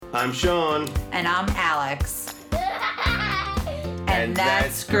I'm Sean. And I'm Alex. And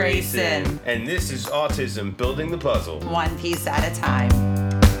that's Grayson. And this is Autism Building the Puzzle. One piece at a time.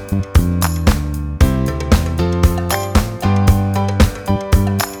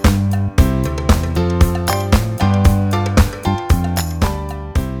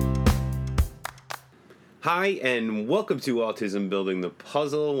 Hi, and welcome to Autism Building the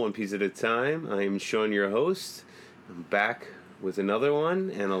Puzzle, one piece at a time. I am Sean, your host. I'm back with another one,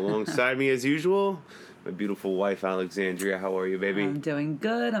 and alongside me, as usual, my beautiful wife, Alexandria. How are you, baby? I'm doing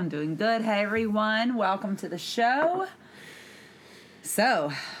good. Hey, everyone. Welcome to the show.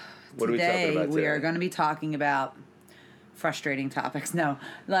 So, what are we talking about today? We are going to be talking about frustrating topics. No,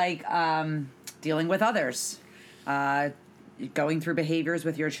 like dealing with others. Going through behaviors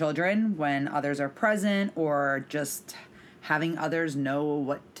with your children when others are present, or just having others know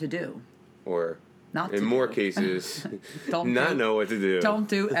what to do. Or, not in more cases, know what to do. Don't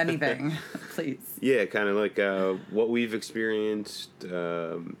do anything, please. Yeah, kind of like what we've experienced,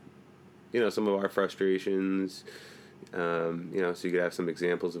 some of our frustrations, so you could have some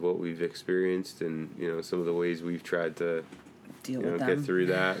examples of what we've experienced and, some of the ways we've tried to deal with them. Get through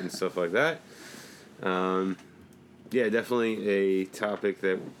that and stuff like that. Yeah, definitely a topic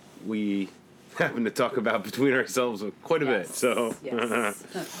that we happen to talk about between ourselves quite a bit. So, yes.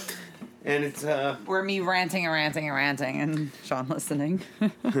 And it's we're me ranting, and Sean listening.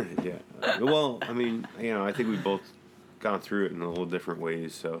 Yeah. Well, I mean, I think we've both gone through it in a little different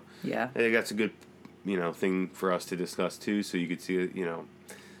ways. So yeah, I think that's a good, thing for us to discuss too. So you could see, a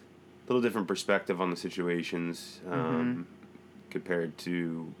little different perspective on the situations compared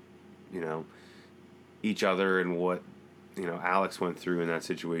to, each other and what, Alex went through in that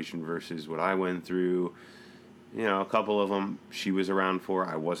situation versus what I went through. A couple of them she was around for,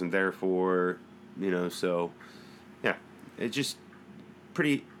 I wasn't there for, so yeah, it's just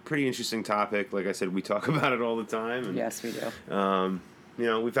pretty interesting topic. Like I said, we talk about it all the time. And, yes, we do.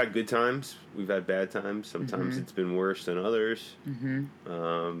 We've had good times, we've had bad times. Sometimes it's been worse than others.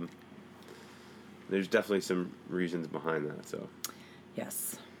 There's definitely some reasons behind that. So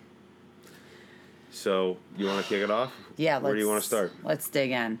yes. So, you want to kick it off? Yeah, Where do you want to start? Let's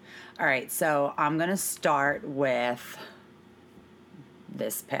dig in. All right, so I'm going to start with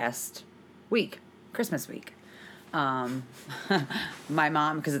this past week, Christmas week. My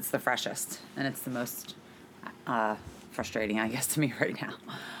mom, because it's the freshest, and it's the most frustrating, I guess, to me right now.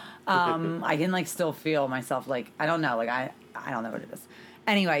 I can, still feel myself, I don't know, I don't know what it is.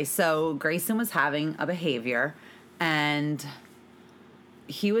 Anyway, so Grayson was having a behavior, and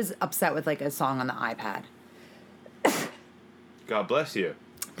he was upset with a song on the iPad. God bless you.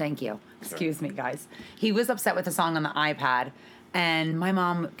 Thank you. Excuse me, guys. He was upset with the song on the iPad, and my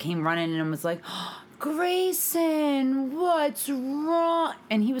mom came running and was like, Grayson, what's wrong?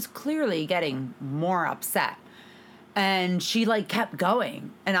 And he was clearly getting more upset. And she kept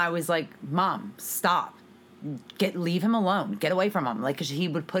going. And I was like, Mom, stop. Leave him alone. Get away from him. 'Cause he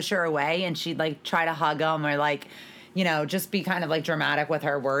would push her away, and she'd try to hug him or just be kind of dramatic with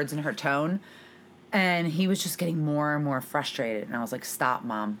her words and her tone. And he was just getting more and more frustrated. And I was like, stop,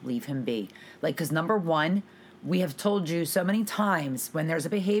 Mom, leave him be. Because number one, we have told you so many times when there's a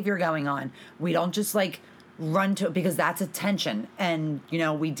behavior going on, we don't just run to it because that's attention. And,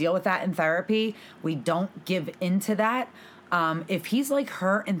 we deal with that in therapy. We don't give into that. If he's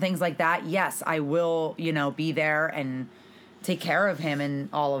hurt and things like that, yes, I will, be there and take care of him and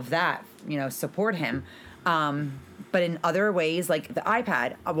all of that, support him. But in other ways, like the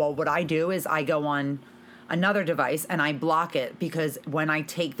iPad, well, what I do is I go on another device and I block it, because when I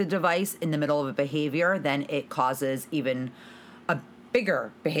take the device in the middle of a behavior, then it causes even a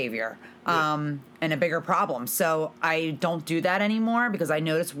bigger behavior and a bigger problem. So I don't do that anymore, because I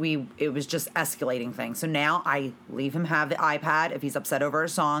noticed it was just escalating things. So now I leave him have the iPad. If he's upset over a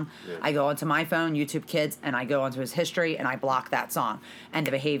song, I go onto my phone, YouTube Kids, and I go onto his history and I block that song, and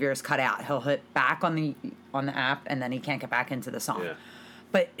the behavior is cut out. He'll hit back on the app, and then he can't get back into the song. Yeah.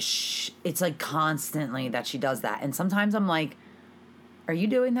 But it's constantly that she does that. And sometimes I'm like, are you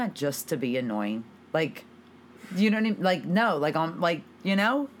doing that just to be annoying? You know what I mean?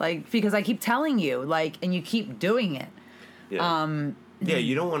 No, I'm because I keep telling you, and you keep doing it. Yeah. Yeah,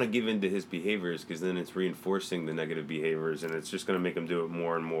 you don't want to give in to his behaviors, because then it's reinforcing the negative behaviors, and it's just going to make him do it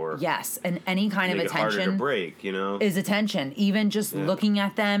more and more. Yes, and any kind of attention harder to break, is attention. Even just looking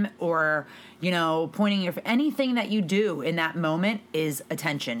at them, or pointing your anything that you do in that moment is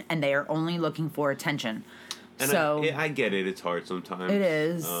attention, and they are only looking for attention. And so I get it. It's hard sometimes. It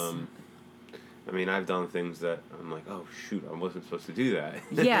is. I mean, I've done things that I'm like, oh, shoot, I wasn't supposed to do that.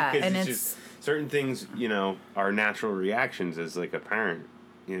 Yeah, and it's just certain things, are natural reactions as, a parent,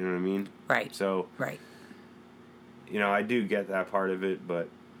 You know what I mean? Right. So, Right. I do get that part of it, but,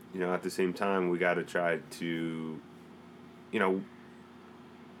 at the same time, we got to try to,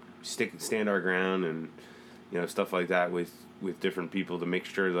 stand our ground and, stuff like that with different people to make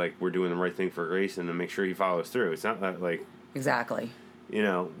sure, like, we're doing the right thing for Grayson and make sure he follows through. It's not that, like... Exactly.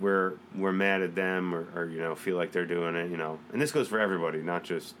 We're mad at them or feel like they're doing it, And this goes for everybody, not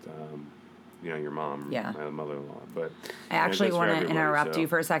just, your mom or my mother-in-law. But I actually want to interrupt you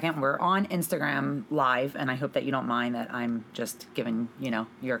for a second. We're on Instagram Live, and I hope that you don't mind that I'm just giving,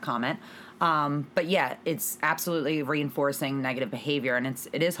 your comment. But yeah, it's absolutely reinforcing negative behavior, and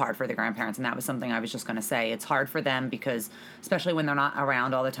it is hard for the grandparents, and that was something I was just going to say. It's hard for them because, especially when they're not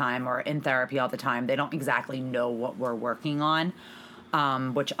around all the time or in therapy all the time, they don't exactly know what we're working on,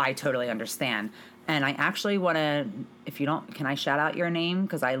 which I totally understand. And I actually want to, can I shout out your name?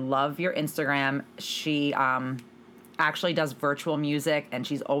 Because I love your Instagram. She actually does virtual music, and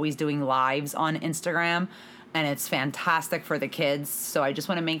she's always doing lives on Instagram, and it's fantastic for the kids. So I just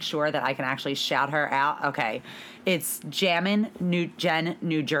want to make sure that I can actually shout her out. Okay. It's Jammin' Jen,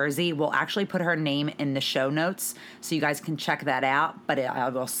 New Jersey. We'll actually put her name in the show notes so you guys can check that out. But I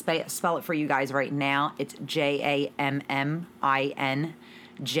will spell it for you guys right now. It's JAMMINJENN,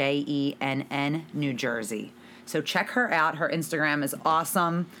 New Jersey. So check her out. Her Instagram is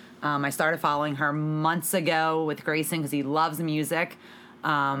awesome. I started following her months ago with Grayson because he loves music.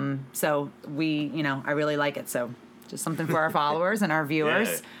 So I really like it. So just something for our followers and our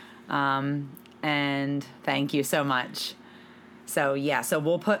viewers. Yeah. And thank you so much. So so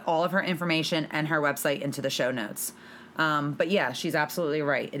we'll put all of her information and her website into the show notes. But yeah, she's absolutely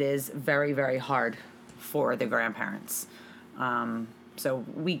right. It is very, very hard for the grandparents. So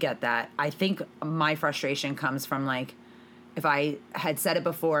we get that. I think my frustration comes from, like, if I had said it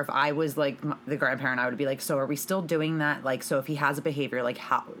before, if I was, like, the grandparent, I would be like, so are we still doing that? Like, so if he has a behavior, like,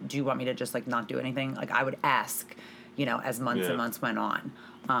 how do you want me to just, like, not do anything? Like, I would ask, as months and months went on.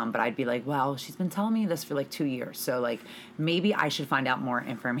 But I'd be like, well, she's been telling me this for, like, 2 years. So, like, maybe I should find out more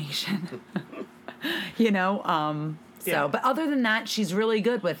information, So, but other than that, she's really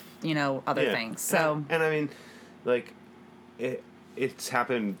good with, other things. So, and I mean, like, it's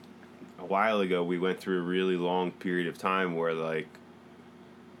happened a while ago. We went through a really long period of time where, like,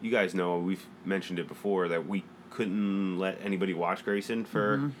 you guys know, we've mentioned it before, that we couldn't let anybody watch Grayson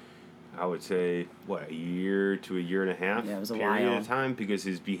for, I would say, a year to a year and a half it was a period while. of time, because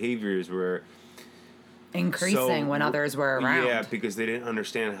his behaviors were increasing when others were around. Yeah, because they didn't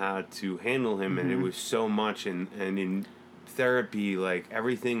understand how to handle him, and it was so much, and in therapy, like,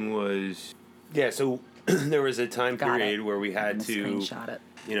 everything was... Yeah, so there was a time period where we had to, screenshot it.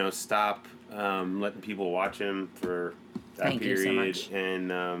 Stop letting people watch him for that period. You so much.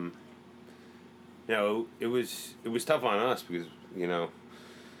 And, it was tough on us because, we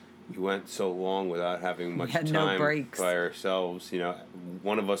went so long without having much time no breaks by ourselves.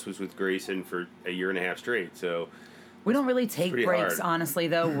 One of us was with Grayson for a year and a half straight, so... We don't really take breaks, hard. Honestly,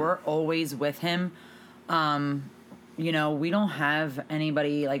 though. We're always with him. We don't have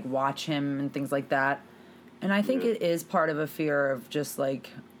anybody, like, watch him and things like that. And I think it is part of a fear of just, like,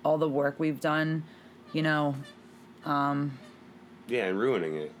 all the work we've done, Yeah, and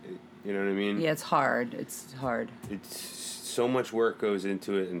ruining it. You know what I mean? Yeah, it's hard. It's hard. It's so much work goes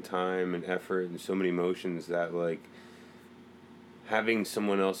into it, and time and effort and so many emotions, that, like, having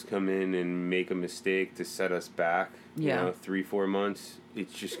someone else come in and make a mistake to set us back, 3-4 months,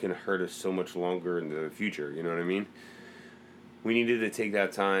 it's just going to hurt us so much longer in the future. You know what I mean? We needed to take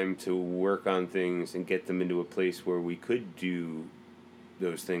that time to work on things and get them into a place where we could do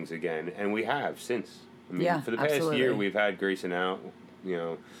those things again. And we have since. I mean, for the past year, we've had Grayson out,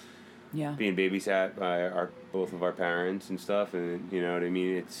 being babysat by both of our parents and stuff. And, you know what I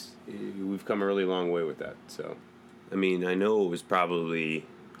mean? We've come a really long way with that. So, I mean, I know it was probably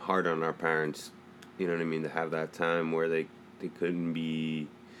hard on our parents, you know what I mean, to have that time where they couldn't be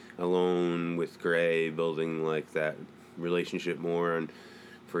alone with Gray, building, like, that relationship more, and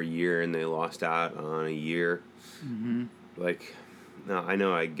for a year, and they lost out on a year. Like, no, I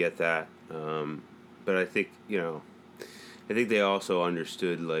know, I get that, but I think they also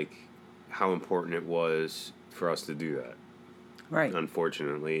understood, like, how important it was for us to do that. Right.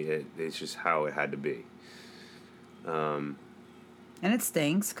 Unfortunately, it's just how it had to be. And it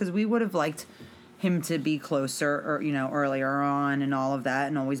stinks because we would have liked him to be closer, or earlier on, and all of that,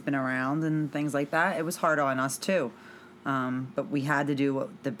 and always been around and things like that. It was hard on us too. But we had to do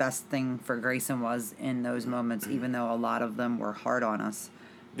what the best thing for Grayson was in those moments, even though a lot of them were hard on us.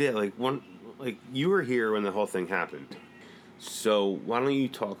 Yeah, like you were here when the whole thing happened. So why don't you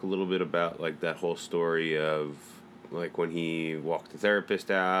talk a little bit about, like, that whole story of like when he walked the therapist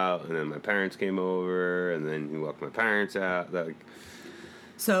out, and then my parents came over, and then he walked my parents out. Like,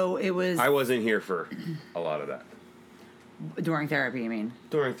 So it was I wasn't here for a lot of that. during therapy, you mean?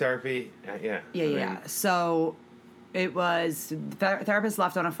 During therapy, yeah. Yeah, yeah. So it was therapist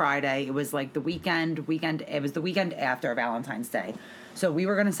left on a Friday. It was like the weekend. It was the weekend after Valentine's Day. So we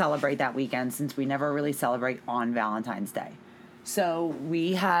were going to celebrate that weekend since we never really celebrate on Valentine's Day. So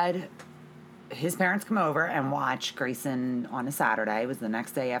we had his parents come over and watch Grayson on a Saturday. It was the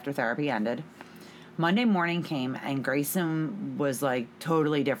next day after therapy ended. Monday morning came and Grayson was like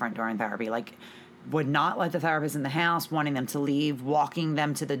totally different during therapy. Like, would not let the therapist in the house, wanting them to leave, walking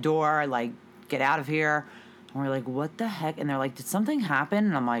them to the door, like, get out of here. And we're like, what the heck? And they're like, did something happen?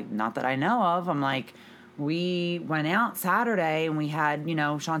 And I'm like, not that I know of. I'm like, we went out Saturday and we had,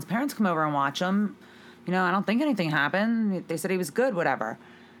 Sean's parents come over and watch him. I don't think anything happened. They said he was good, whatever.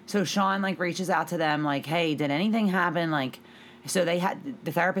 So Sean, like, reaches out to them, like, hey, did anything happen? Like, so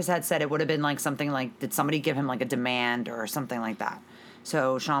the therapist had said it would have been like something like, did somebody give him like a demand or something like that?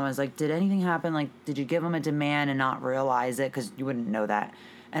 So Sean was like, did anything happen? Like, did you give him a demand and not realize it? Because you wouldn't know that.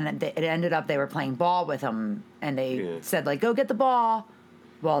 And it ended up they were playing ball with him, and they said, like, go get the ball.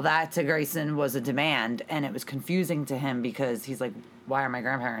 Well, that to Grayson was a demand, and it was confusing to him because he's like, why are my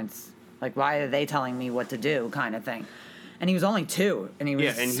grandparents, like, why are they telling me what to do kind of thing? And he was only 2, and he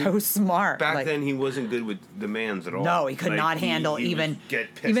was so smart. Back then, he wasn't good with demands at all. No, he could not handle even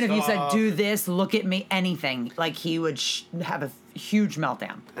if you said, do this, look at me, anything. Like, he would have a huge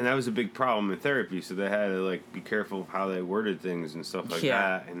meltdown. And that was a big problem in therapy, so they had to, like, be careful of how they worded things and stuff like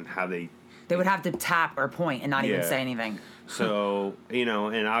that, and how they would have to tap or point and not even say anything. So,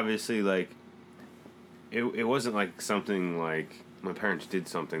 and obviously, like, it wasn't like something like my parents did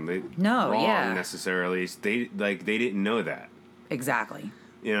something wrong necessarily. They didn't know that. Exactly.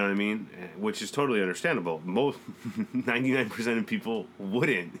 You know what I mean? Which is totally understandable. Most 99% of people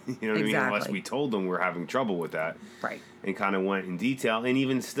wouldn't. You know what I mean? Unless we told them we're having trouble with that. Right. And kind of went in detail. And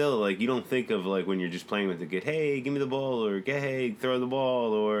even still, like, you don't think of, like, when you're just playing with the kid, hey, give me the ball, or hey, throw the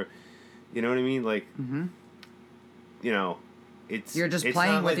ball, or, you know what I mean? Like, it's... You're just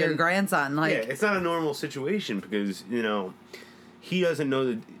playing with your grandson. Like, yeah, it's not a normal situation because, he doesn't know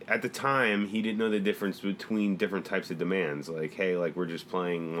that at the time he didn't know the difference between different types of demands. Like, hey, like, we're just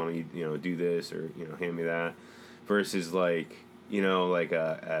playing, why don't you do this, or hand me that, versus like like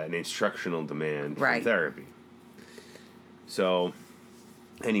an instructional demand from therapy. So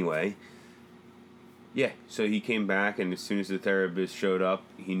anyway, so he came back, and as soon as the therapist showed up,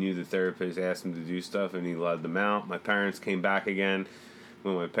 he knew the therapist asked him to do stuff, and he let them out. My parents came back again.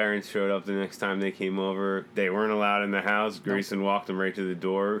 When my parents showed up the next time they came over, they weren't allowed in the house. Grayson walked them right to the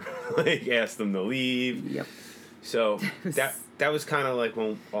door, like, asked them to leave. Yep. So that was kind of like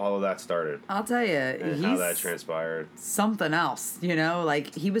when all of that started. I'll tell you, and how that transpired. Something else,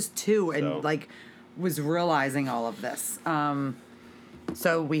 like, he was 2 and like was realizing all of this.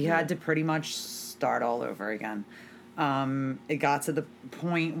 So we had to pretty much start all over again. It got to the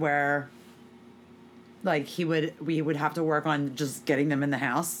point where, like, we would have to work on just getting them in the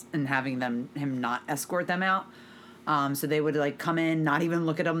house and having him not escort them out. So they would, like, come in, not even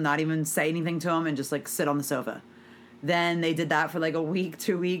look at him, not even say anything to him, and just, like, sit on the sofa. Then they did that for like a week,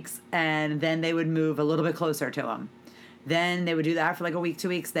 2 weeks, and then they would move a little bit closer to him. Then they would do that for like a week, 2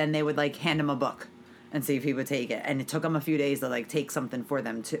 weeks. Then they would, like, hand him a book and see if he would take it. And it took him a few days to, like, take something for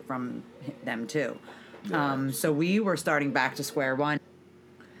them from them too. So we were starting back to square one.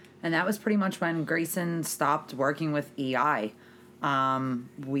 And that was pretty much when Grayson stopped working with EI.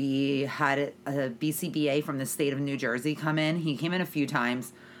 We had a BCBA from the state of New Jersey come in. He came in a few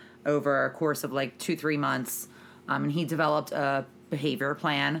times over a course of like 2-3 months. And he developed a behavior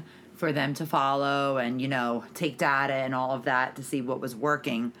plan for them to follow and, take data and all of that to see what was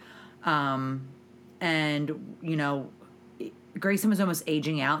working. Grayson was almost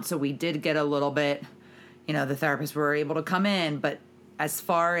aging out. So we did get a little bit, the therapists were able to come in, but as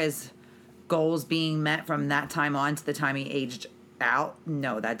far as goals being met from that time on to the time he aged out,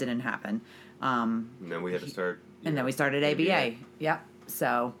 no, that didn't happen. And then we had to start. And then we started ABA. Yep.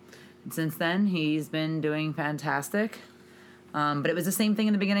 So since then, he's been doing fantastic. But it was the same thing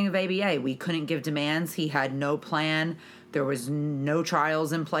in the beginning of ABA. We couldn't give demands. He had no plan. There was no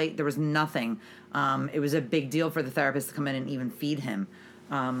trials in play. There was nothing. It was a big deal for the therapist to come in and even feed him.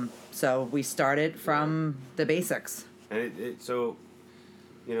 So we started from the basics. And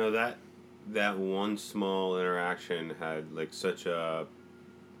that one small interaction had like such a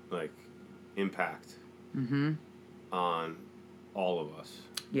impact on all of us.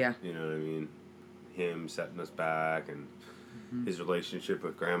 Yeah. You know what I mean? Him setting us back and his relationship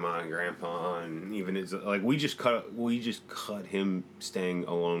with grandma and grandpa, and even his, like, we just cut him staying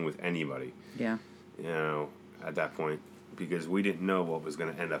alone with anybody. Yeah. You know, at that point, because we didn't know what was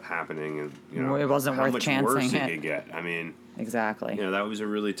going to end up happening, and you know, it wasn't how worth much chancing worse it it. could get. I mean, Exactly. you know, that was a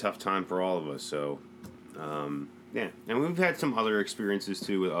really tough time for all of us. So, yeah, and we've had some other experiences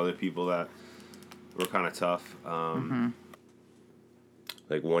too with other people that were kind of tough.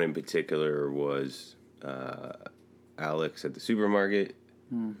 Like one in particular was Alex at the supermarket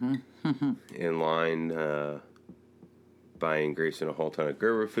in line buying Grayson a whole ton of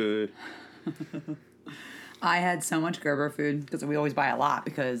Gerber food. I had so much Gerber food because we always buy a lot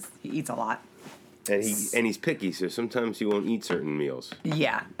because he eats a lot. And he's picky, so sometimes he won't eat certain meals.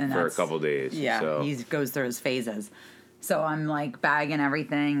 Yeah, and for a couple days. Yeah, so. he goes through his phases. So I'm like bagging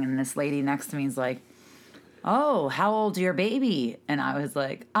everything, and this lady next to me is like, "Oh, how old's your baby?" And I was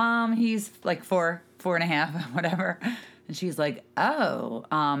like, he's like 4.5, whatever. And she's like, "Oh,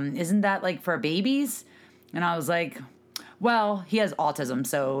 isn't that like for babies?" And I was like, "Well, he has autism,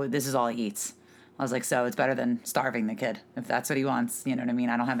 so this is all he eats." I was like, so it's better than starving the kid if that's what he wants. You know what I mean?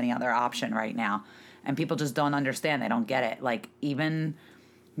 I don't have any other option right now. And people just don't understand. They don't get it. Like, even,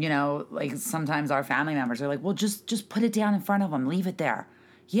 you know, like sometimes our family members are like, well, just put it down in front of him. Leave it there.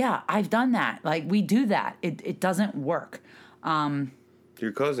 Yeah, I've done that. Like, we do that. It doesn't work.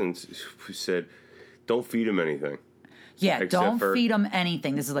 Your cousins said, don't feed him anything. Yeah, don't feed him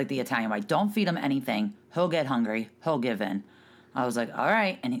anything. This is like the Italian way. Don't feed him anything. He'll get hungry. He'll give in. I was like, all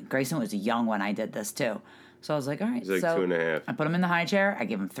right. And Grayson was young when I did this, too. So I was like, all right. He's like 2.5. I put him in the high chair. I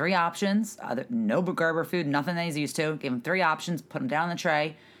gave him 3 options. No Gerber food, nothing that he's used to. Gave him 3 options, put him down on the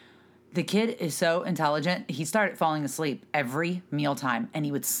tray. The kid is so intelligent. He started falling asleep every mealtime, and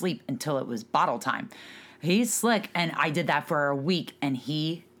he would sleep until it was bottle time. He's slick, and I did that for a week, and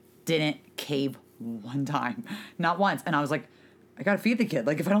he didn't cave one time. Not once. And I was like, I gotta feed the kid.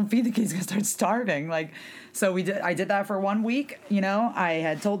 Like, if I don't feed the kid, he's gonna start starving. Like, so I did that for 1 week. You know, I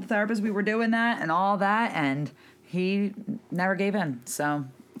had told the therapist we were doing that and all that, and he never gave in. So,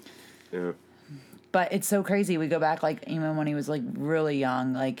 yeah. But it's so crazy. We go back, like, even when he was like really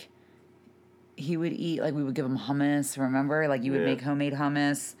young, like he would eat, like, we would give him hummus. Remember, like, you would make homemade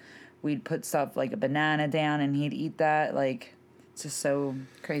hummus. We'd put stuff like a banana down, and he'd eat that. Like, it's just so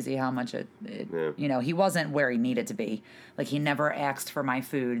crazy how much it you know, he wasn't where he needed to be. Like, he never asked for my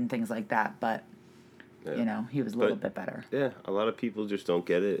food and things like that, but, you know, he was a little bit better. Yeah, a lot of people just don't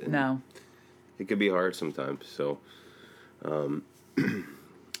get it. No. It could be hard sometimes. So, you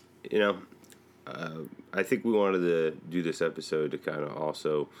know, I think we wanted to do this episode to kind of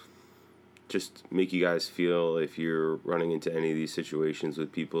also just make you guys feel, if you're running into any of these situations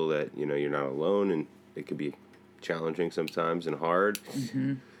with people, that, you know, you're not alone, and it can be challenging sometimes and hard.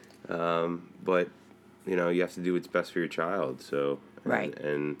 But, you know, you have to do what's best for your child. So, right.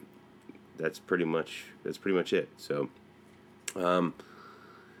 And that's pretty much it. So,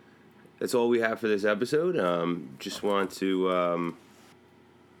 that's all we have for this episode. Just want to,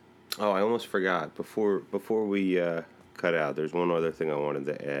 I almost forgot before we cut out. There's one other thing I wanted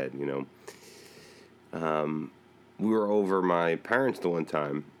to add. You know, we were over my parents the one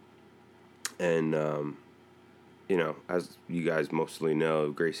time, and you know, as you guys mostly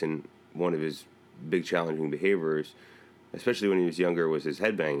know, Grayson, one of his big challenging behaviors, especially when he was younger, was his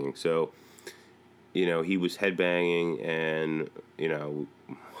headbanging. So, you know, he was headbanging, and, you know,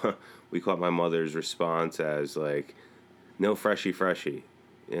 we caught my mother's response as, like, no freshy,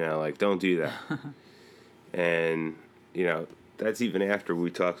 you know, like, don't do that. And, you know, that's even after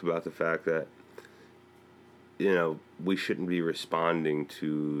we talked about the fact that, you know, we shouldn't be responding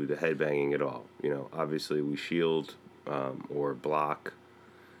to the headbanging at all. You know, obviously we shield or block,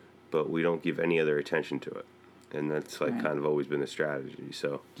 but we don't give any other attention to it. And that's, like, kind of always been the strategy.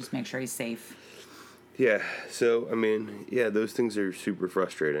 So just make sure he's safe. Yeah. So, I mean, yeah, those things are super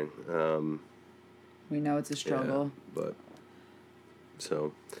frustrating. We know it's a struggle. Yeah, but,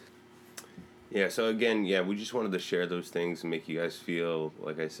 so, yeah, so again, yeah, we just wanted to share those things and make you guys feel,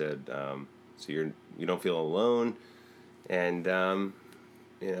 like I said, so you don't feel alone, and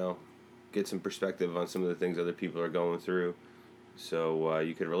you know, get some perspective on some of the things other people are going through, so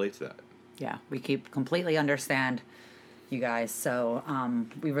you could relate to that. Yeah, we completely understand you guys. So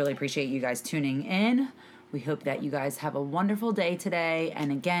we really appreciate you guys tuning in. We hope that you guys have a wonderful day today.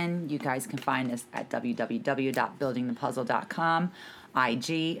 And again, you guys can find us at www.buildingthepuzzle.com,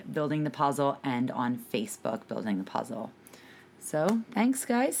 IG Building the Puzzle, and on Facebook Building the Puzzle. So thanks,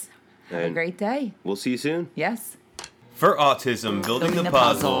 guys. Have a great day. We'll see you soon. Yes. For Autism Building the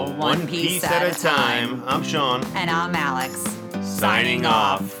Puzzle, one piece at a time, I'm Sean. And I'm Alex. Signing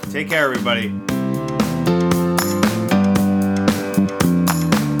off. Take care, everybody.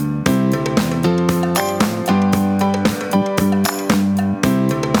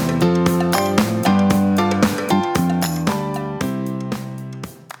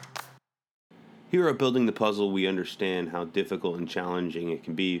 Here at Building the Puzzle, we understand how difficult and challenging it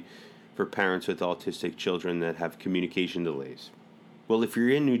can be for parents with autistic children that have communication delays. Well, if you're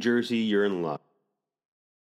in New Jersey, you're in luck.